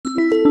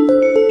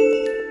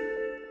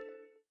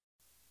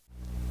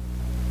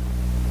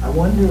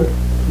wonder,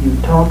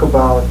 you talk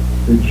about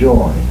the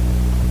joy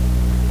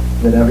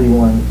that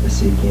everyone is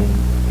seeking.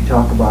 You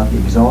talk about the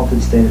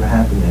exalted state of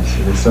happiness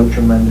that is so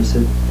tremendous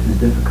it is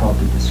difficult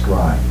to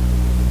describe.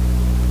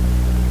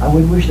 I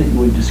would wish that you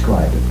would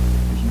describe it.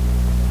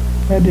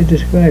 How do you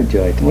describe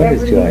joy? What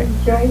is joy?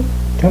 Joy?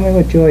 Tell me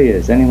what joy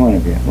is, any one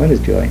of you. What is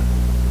joy?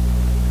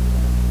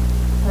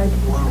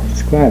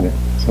 Describe it,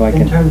 so I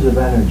can... In terms of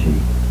energy,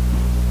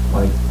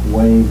 like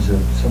waves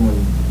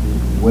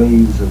of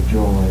waves of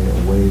joy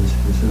or waves,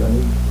 is it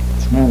any?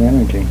 It's not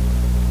energy.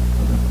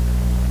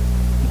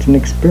 It's an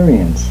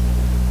experience.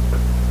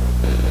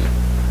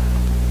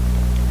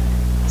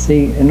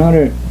 See, in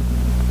order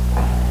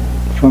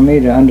for me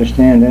to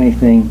understand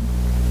anything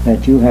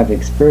that you have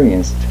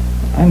experienced,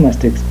 I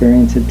must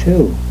experience it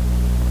too.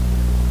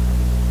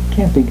 It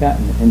can't be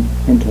gotten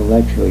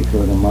intellectually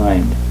through the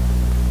mind.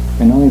 It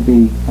can only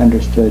be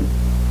understood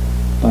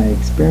by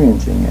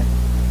experiencing it.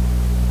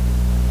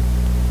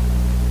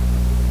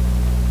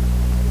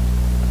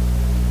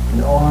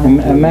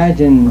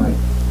 Imagine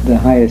the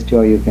highest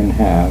joy you can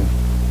have,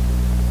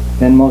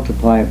 then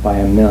multiply it by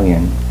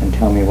 1,000,000 and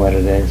tell me what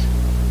it is.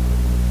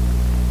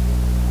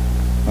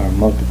 Or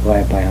multiply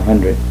it by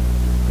 100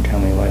 and tell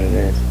me what it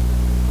is.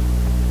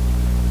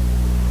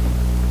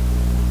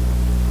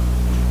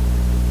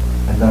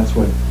 And that's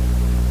what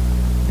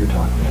you're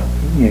talking about.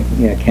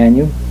 Yeah, can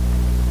you?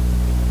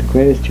 The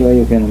greatest joy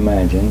you can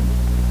imagine.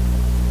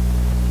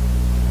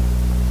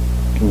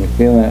 Can you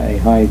feel a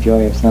high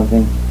joy of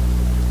something?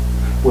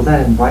 Well,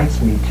 that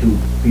invites me to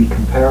be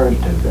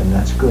comparative, and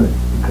that's good,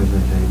 because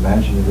if I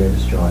imagine the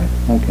greatest joy,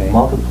 okay.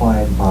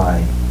 Multiply it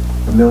by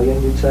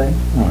 1,000,000, you'd say?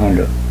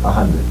 100.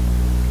 100.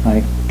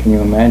 Can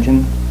you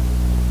imagine?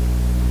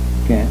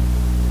 Can't.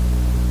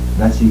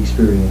 That's the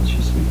experience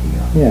you're speaking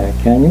of. Yeah,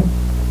 can you?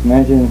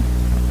 Imagine,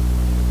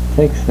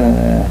 takes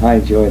a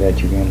high joy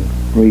that you can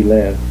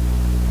relive.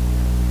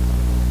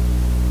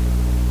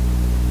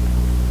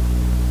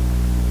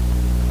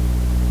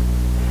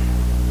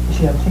 You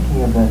see, I'm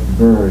thinking of that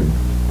bird,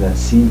 that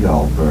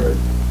seagull bird.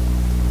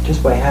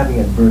 Just by having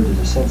that bird, there's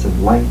a sense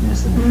of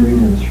lightness and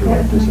freedom through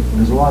it.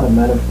 There's a lot of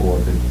metaphor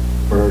of the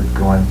bird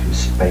going through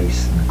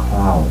space and the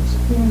clouds.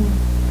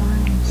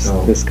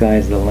 So the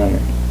sky's the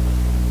limit.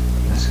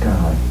 The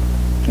sky.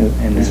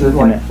 And it's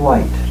like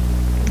flight.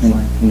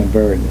 And the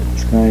bird, the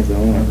sky's the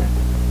limit.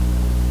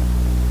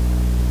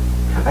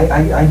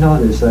 I know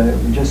this.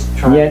 I'm just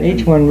trying. Yet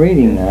each one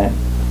reading that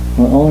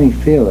will only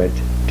feel it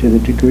to the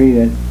degree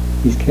that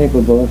he's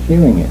capable of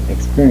feeling it,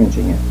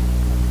 experiencing it.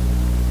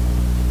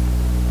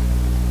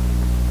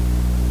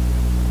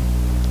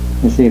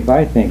 You see, if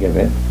I think of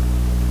it,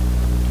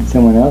 and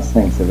someone else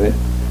thinks of it,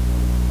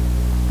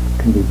 it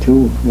can be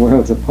two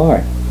worlds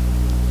apart.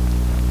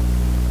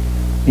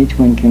 Each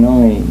one can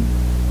only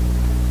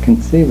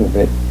conceive of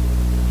it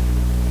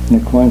in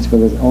accordance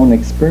with his own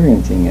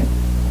experiencing it.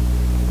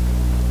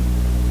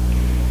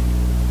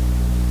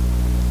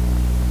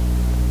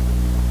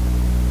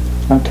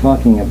 I'm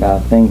talking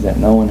about things that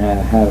no one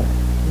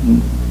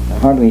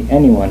hardly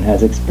anyone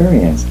has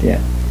experienced yet.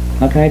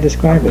 How can I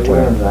describe it to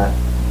aware them? of that,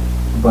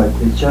 but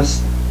it's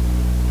just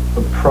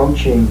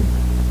approaching,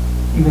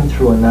 even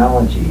through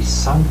analogy,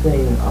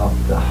 something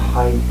of the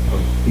height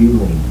of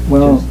feeling.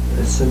 Well, just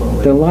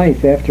assimilate. The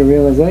life after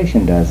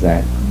realization does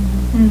that.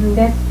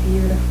 That's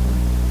beautiful.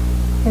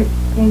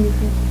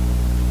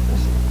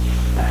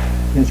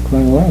 There's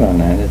quite a lot on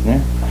that, isn't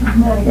there?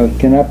 It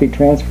cannot be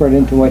transferred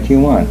into what you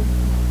want.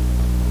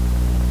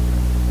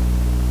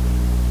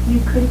 You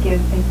could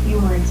give a few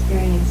more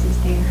experiences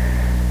there.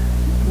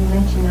 You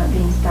mentioned not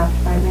being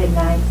stopped by red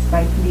lights,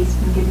 by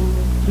policemen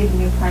giving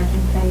you a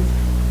parking place.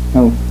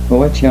 Oh, but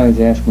what Shelley's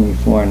asking me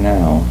for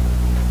now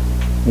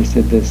is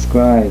to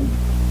describe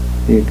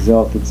the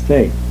exalted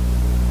state,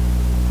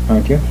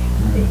 aren't you?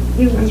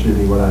 That's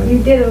really what I...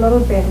 You did a little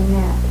bit in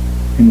that.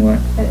 In what?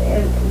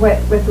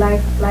 With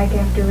life like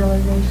after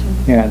realization.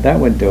 Yeah, that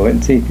would do it.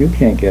 And see if you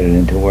can't get it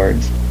into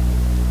words.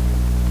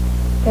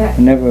 That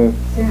Never.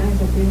 certainly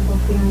is a beautiful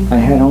feeling. I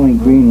had only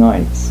green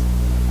lights.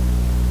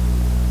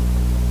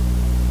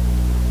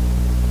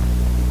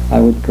 I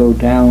would go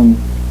down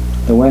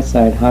the West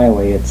Side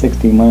Highway at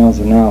 60 miles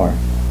an hour,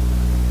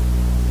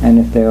 and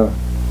if there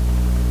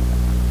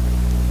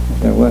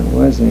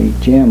was a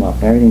jam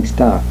up, everything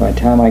stopped. By the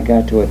time I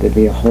got to it, there'd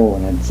be a hole,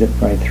 and I'd zip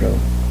right through.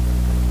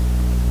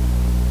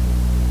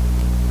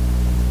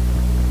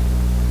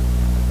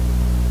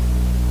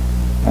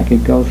 I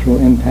could go through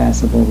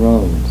impassable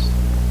roads.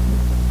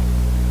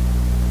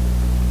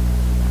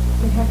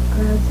 You have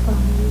clouds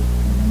following you.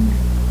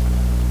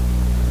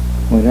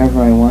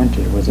 Whatever I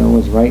wanted was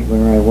always right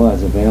where I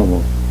was,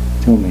 available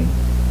to me.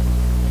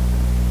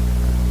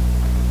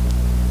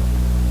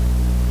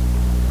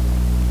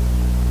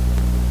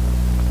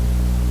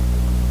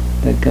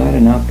 That God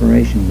in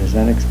operation, does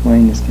that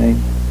explain the state?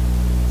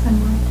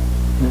 Somewhat.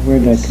 Where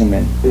did that come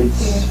in?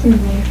 It's In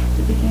there at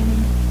the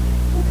beginning.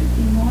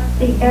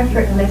 The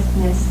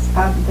effortlessness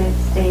of the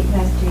state,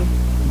 Master.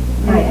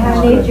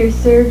 How nature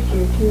serves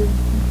you too.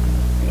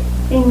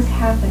 Things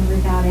happen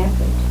without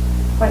effort.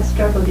 What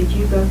struggle did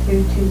you go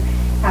through to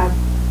have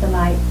the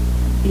light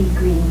be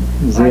green?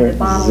 Or Zero, the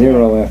bottleneck,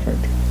 zero effort.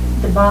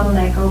 the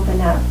bottleneck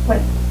open up?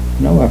 What?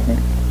 No effort.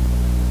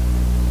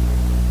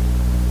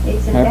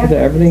 It's an After effort.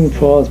 everything isn't it?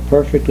 falls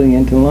perfectly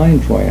into line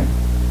for you.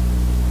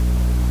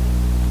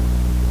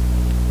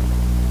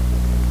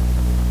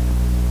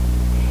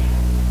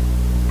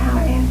 Our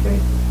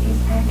effort is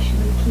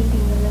actually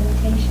keeping the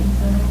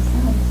limitations on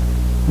ourselves.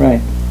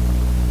 Right.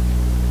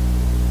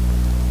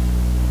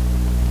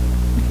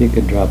 If you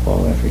could drop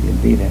all effort,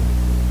 you'd beat it.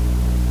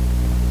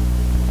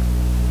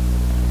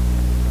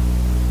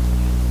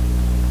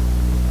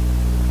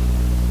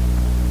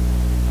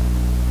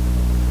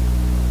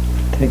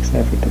 It takes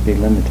effort to be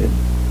limited.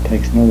 It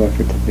takes no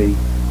effort to be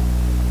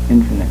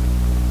infinite.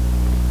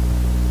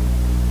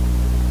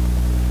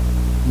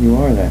 You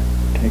are that.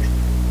 It takes.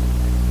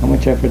 How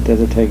much effort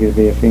does it take you to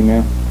be a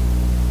female?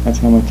 That's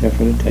how much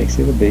effort it takes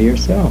you to be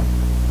yourself.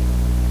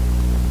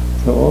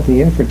 So all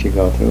the effort you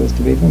go through is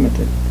to be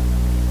limited.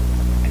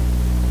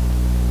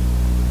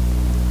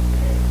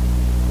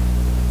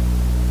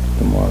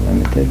 The more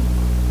limited,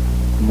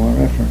 the more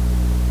effort.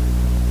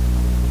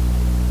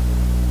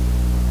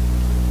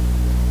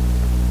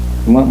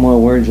 You want more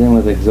words in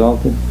with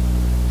exalted?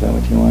 Is that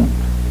what you want?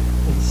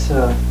 It's,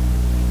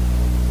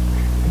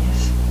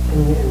 yes,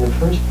 in the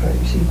first part,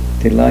 you see,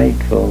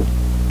 Delightful.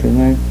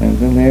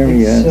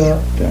 Hilarious.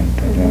 It's, Dun,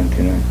 dun, dun,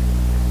 dun,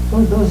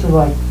 dun. those are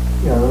like,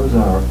 those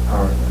are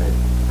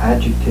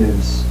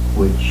adjectives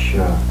which,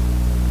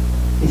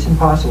 it's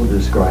impossible to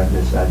describe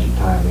this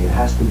adjectively. It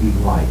has to be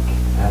like,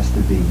 it has to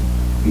be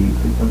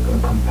a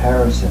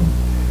comparison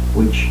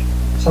which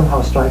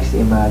somehow strikes the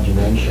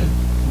imagination,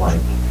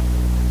 like,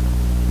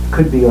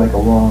 could be like a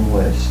long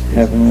list. It's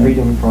Heavenly.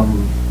 freedom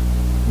from,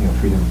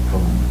 freedom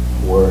from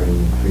worry,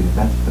 freedom,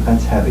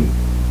 that's heavy.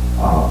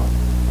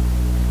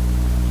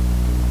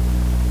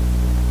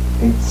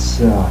 It's,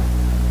 I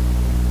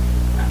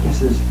guess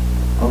there's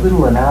a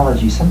little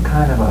analogy, some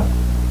kind of a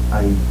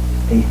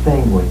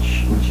thing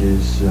which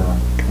is,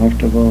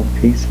 Comfortable,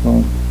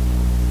 peaceful.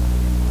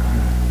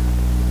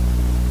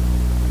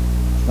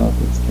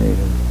 Exalted state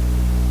of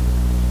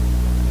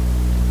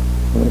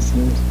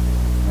blissness.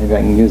 Maybe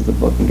I can use the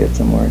book and get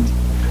some words.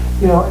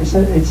 it's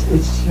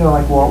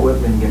like Walt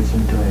Whitman gets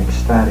into an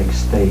ecstatic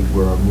state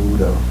where a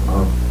mood of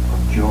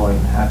joy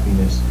and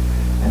happiness,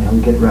 and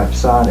he'll get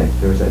rhapsodic.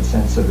 There's that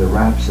sense of the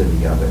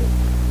rhapsody of it,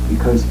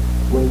 because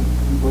when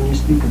you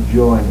speak of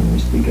joy and when you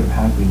speak of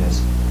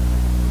happiness,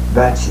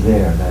 that's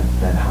there,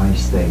 that high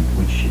state,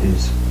 which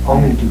is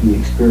only to be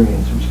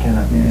experienced, which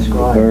cannot be Yeah, the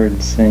described.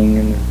 birds sing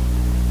and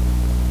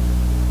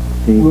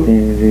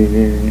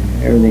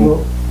everything.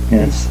 Well,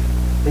 yeah.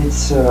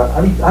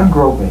 I'm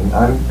groping.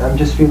 I'm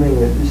just feeling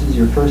that this is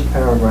your first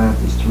paragraph,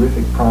 this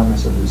terrific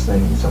promise of this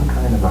thing, some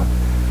kind of a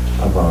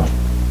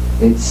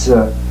it's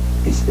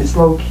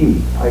low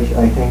key,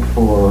 I think,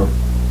 for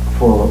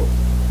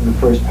the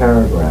first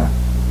paragraph.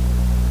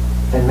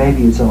 And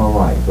maybe it's all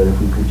right, but if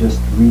we could just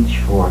reach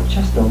for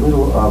just a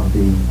little of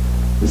the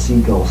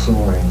seagull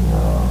soaring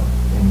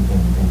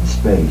in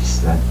space,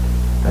 that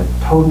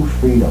total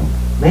freedom.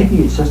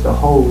 Maybe it's just a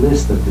whole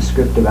list of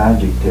descriptive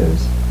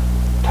adjectives: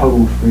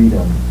 total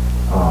freedom,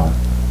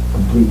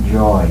 complete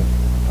joy.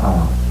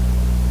 I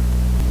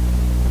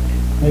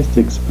used to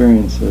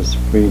experience this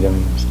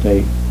freedom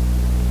state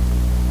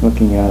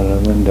looking out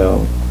of a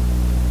window,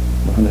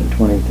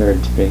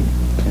 123rd Street,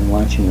 and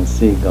watching the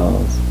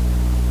seagulls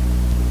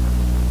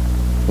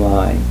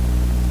fly.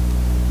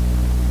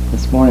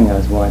 This morning I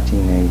was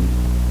watching a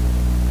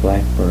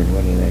blackbird,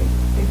 what are they?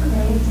 The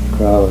crows.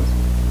 Crows.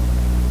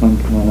 One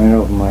right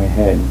over my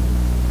head.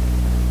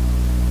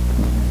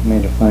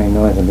 Made a funny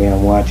noise and began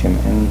to watch them,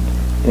 and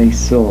they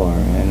soar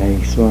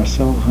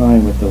so high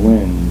with the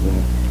winds,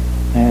 and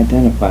I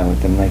identify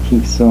with them, and I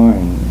keep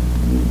soaring.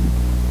 You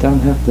don't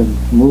have to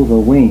move a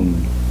wing.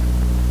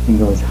 You can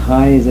go as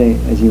high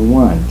as you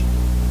want,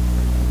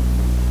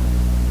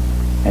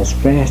 as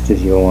fast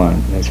as you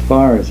want, as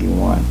far as you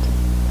want,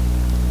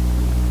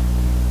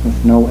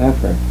 with no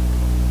effort.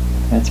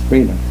 That's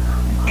freedom.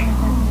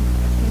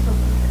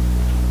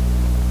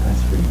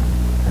 That's freedom,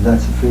 and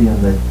that's the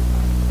freedom that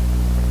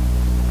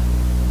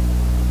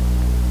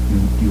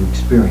you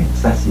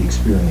experience. That's the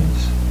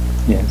experience.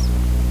 Yes.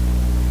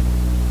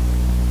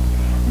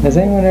 Does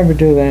anyone ever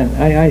do that?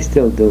 I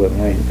still do it.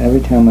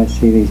 Every time I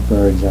see these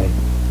birds, I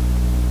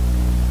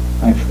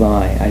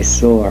fly, I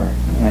soar on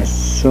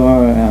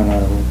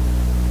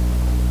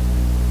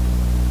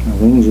the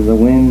wings of the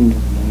wind,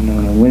 and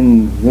when the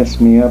wind lifts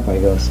me up, I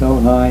go so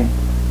high.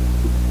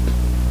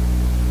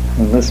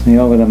 It lifts me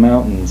over the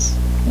mountains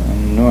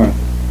north.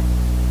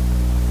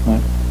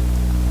 What?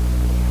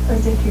 I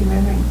was just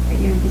remembering that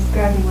you were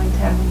describing one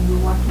time when you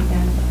were walking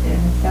down the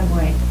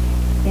subway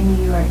in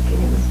New York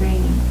and it was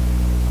raining.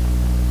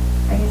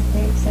 I guess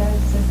perhaps I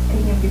was just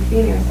picking up your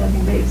feeling or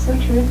something, but it was so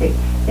terrific.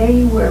 There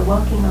you were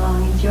walking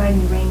along, enjoying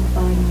the rain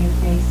falling in your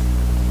face.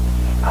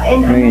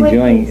 And I'm I know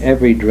enjoying it's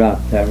every drop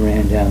that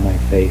ran down my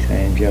face. I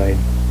enjoyed.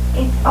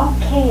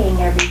 okaying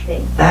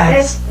everything.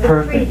 That's the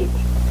perfect. freedom.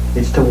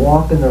 It's to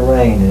walk in the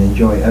rain and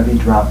enjoy every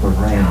drop of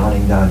rain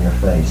running down your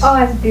face. Oh,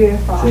 that's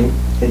beautiful. See,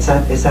 it's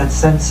that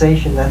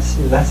sensation. That's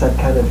that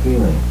kind of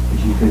feeling.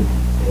 If you could,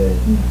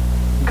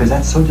 because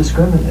that's so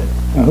discriminative.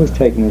 Now, who's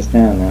taking this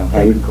down now?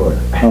 Are you?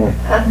 Recorder. Oh,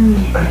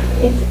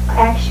 It's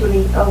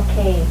actually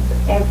okay,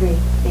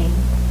 everything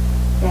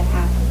that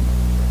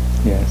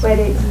happens. yes.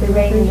 Whether it's the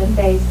rain in the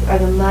face or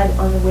the mud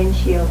on the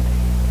windshield.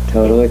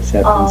 Total it's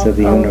acceptance all of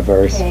the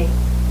universe. okay.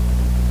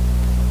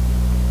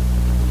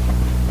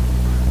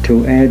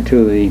 To add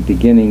to the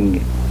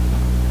beginning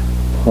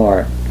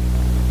part,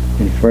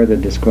 in further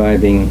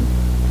describing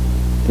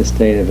the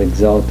state of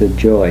exalted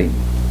joy,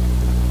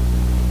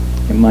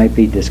 it might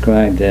be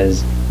described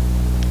as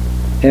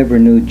ever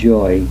new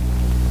joy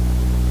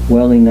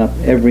welling up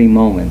every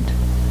moment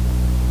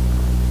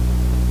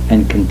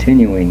and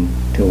continuing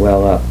to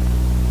well up.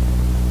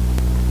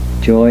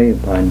 Joy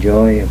upon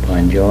joy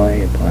upon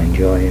joy upon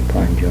joy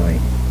upon joy.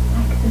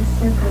 Like the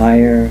circle.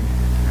 Higher,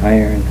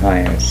 higher and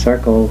higher.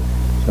 Circles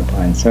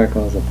upon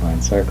circles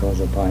upon circles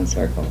upon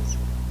circles.